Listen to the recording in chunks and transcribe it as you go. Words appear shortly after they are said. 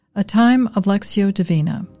A time of Lectio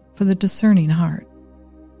Divina for the discerning heart.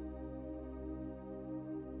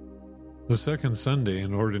 The second Sunday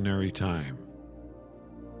in Ordinary Time.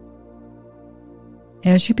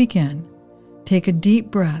 As you begin, take a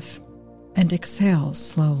deep breath and exhale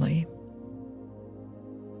slowly.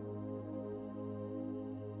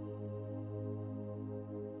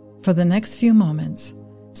 For the next few moments,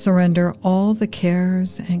 surrender all the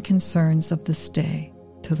cares and concerns of this day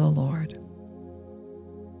to the Lord.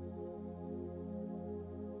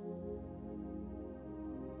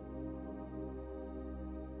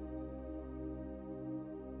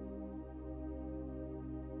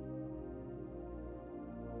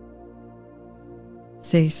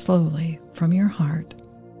 Say slowly from your heart,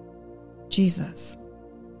 Jesus,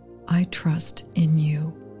 I trust in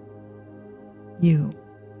you. You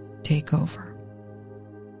take over.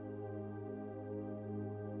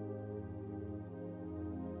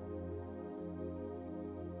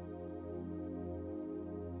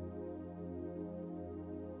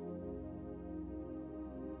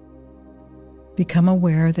 Become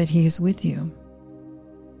aware that He is with you,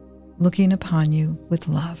 looking upon you with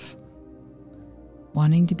love,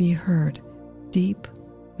 wanting to be heard deep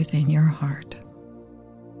within your heart.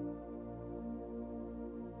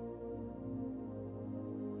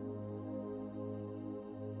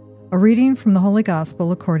 A reading from the Holy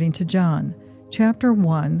Gospel according to John, chapter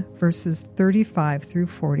 1, verses 35 through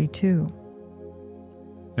 42.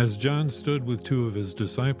 As John stood with two of his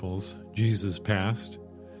disciples, Jesus passed,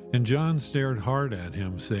 and John stared hard at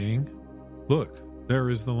him, saying, "Look, there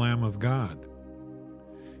is the Lamb of God."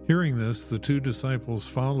 Hearing this, the two disciples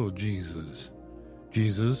followed Jesus.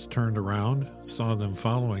 Jesus turned around, saw them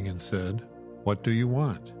following, and said, "What do you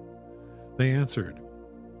want?" They answered,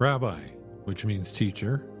 "Rabbi," which means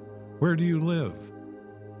teacher, "where do you live?"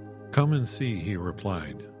 "Come and see," he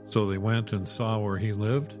replied. So they went and saw where he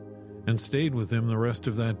lived, and stayed with him the rest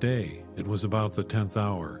of that day. It was about the 10th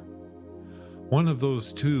hour. One of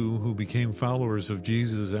those two who became followers of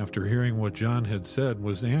Jesus after hearing what John had said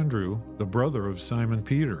was Andrew, the brother of Simon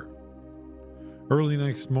Peter. Early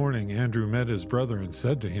next morning, Andrew met his brother and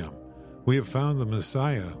said to him, "We have found the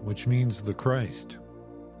Messiah," which means the Christ.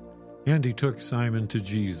 And he took Simon to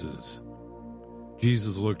Jesus.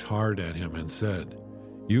 Jesus looked hard at him and said,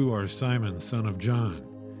 "You are Simon, son of John.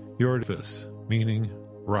 Your Cephas, meaning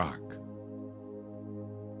rock."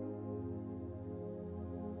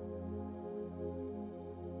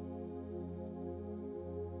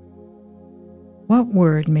 What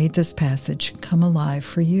word made this passage come alive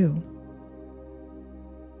for you?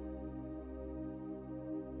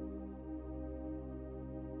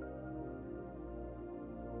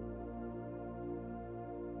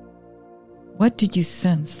 What did you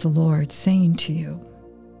sense the Lord saying to you?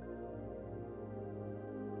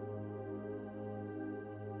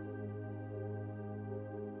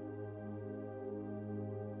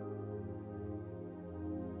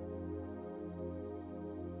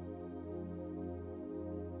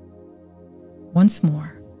 Once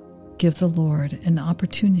more, give the Lord an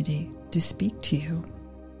opportunity to speak to you.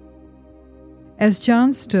 As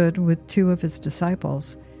John stood with two of his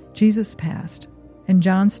disciples, Jesus passed, and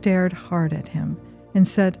John stared hard at him and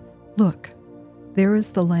said, "Look, there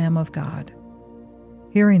is the Lamb of God."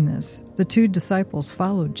 Hearing this, the two disciples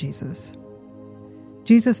followed Jesus.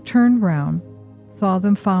 Jesus turned round, saw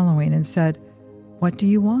them following, and said, "What do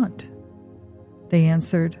you want?" They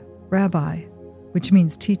answered, "Rabbi," which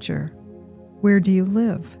means teacher, "where do you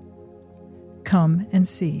live?" "Come and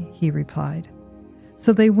see," he replied.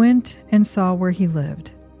 So they went and saw where he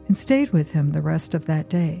lived, and stayed with him the rest of that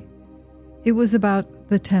day. It was about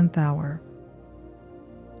the 10th hour.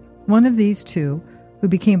 One of these two, who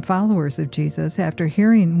became followers of Jesus after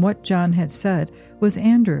hearing what John had said, was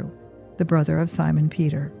Andrew, the brother of Simon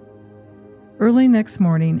Peter. Early next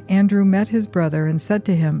morning, Andrew met his brother and said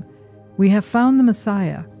to him, "We have found the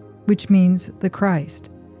Messiah," which means the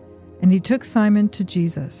Christ. And he took Simon to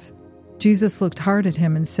Jesus. Jesus looked hard at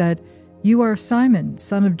him and said, "You are Simon,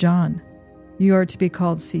 son of John. You are to be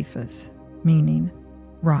called Cephas," meaning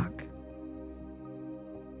rock.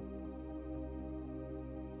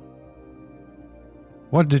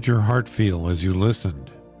 What did your heart feel as you listened?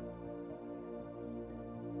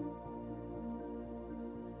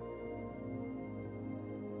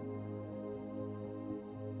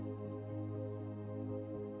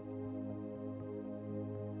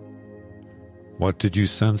 What did you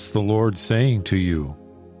sense the Lord saying to you?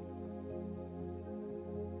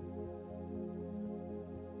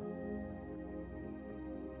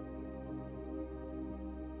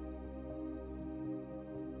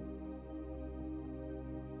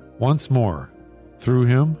 Once more, through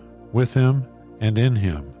him, with him, and in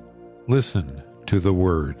him, Listen to the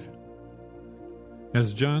word.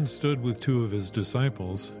 As John stood with two of his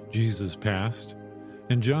disciples, Jesus passed,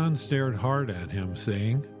 and John stared hard at him,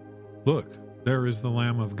 saying, "Look, there is the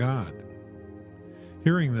Lamb of God."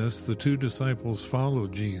 Hearing this, the two disciples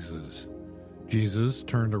followed Jesus. Jesus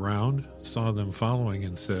turned around, saw them following,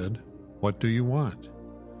 and said, "What do you want?"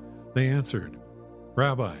 They answered,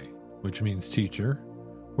 "Rabbi," which means teacher,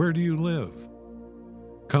 "where do you live?"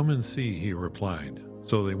 "Come and see," he replied.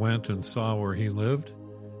 So they went and saw where he lived,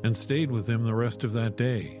 and stayed with him the rest of that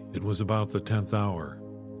day. It was about the 10th hour.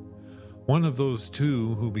 One of those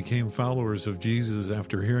two who became followers of Jesus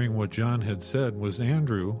after hearing what John had said was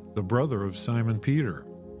Andrew, the brother of Simon Peter.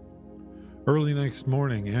 Early next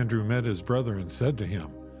morning, Andrew met his brother and said to him,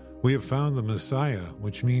 "We have found the Messiah,"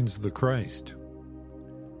 which means the Christ.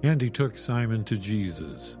 And he took Simon to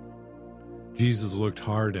Jesus. Jesus looked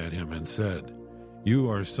hard at him and said, "You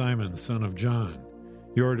are Simon, son of John.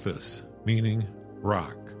 Your Cephas, meaning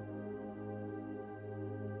rock."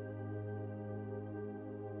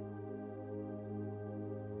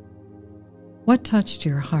 What touched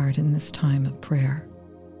your heart in this time of prayer?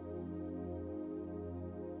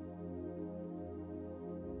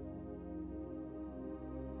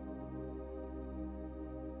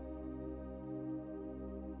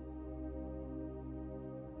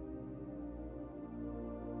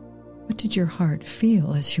 What did your heart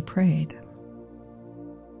feel as you prayed?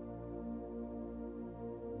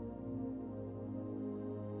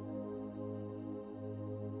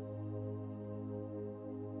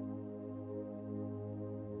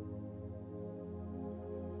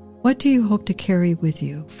 What do you hope to carry with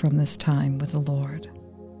you from this time with the Lord?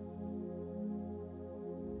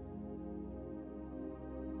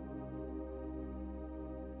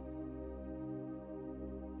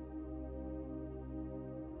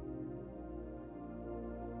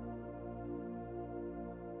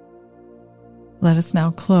 Let us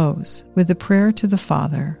now close with the prayer to the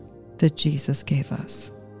Father that Jesus gave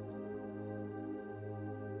us.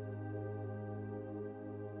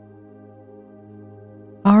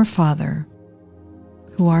 Our Father,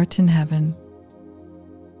 who art in heaven,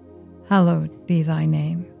 hallowed be thy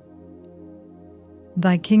name.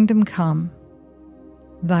 Thy kingdom come,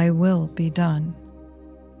 thy will be done,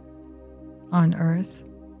 on earth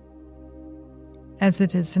as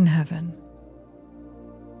it is in heaven.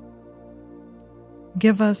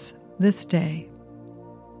 Give us this day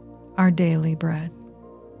our daily bread,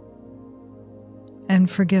 and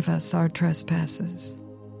forgive us our trespasses,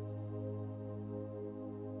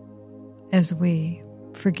 as we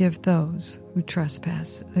forgive those who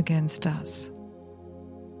trespass against us.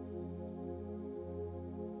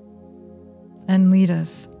 And lead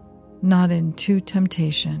us not into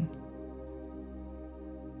temptation,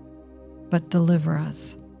 but deliver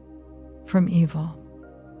us from evil.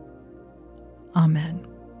 Amen.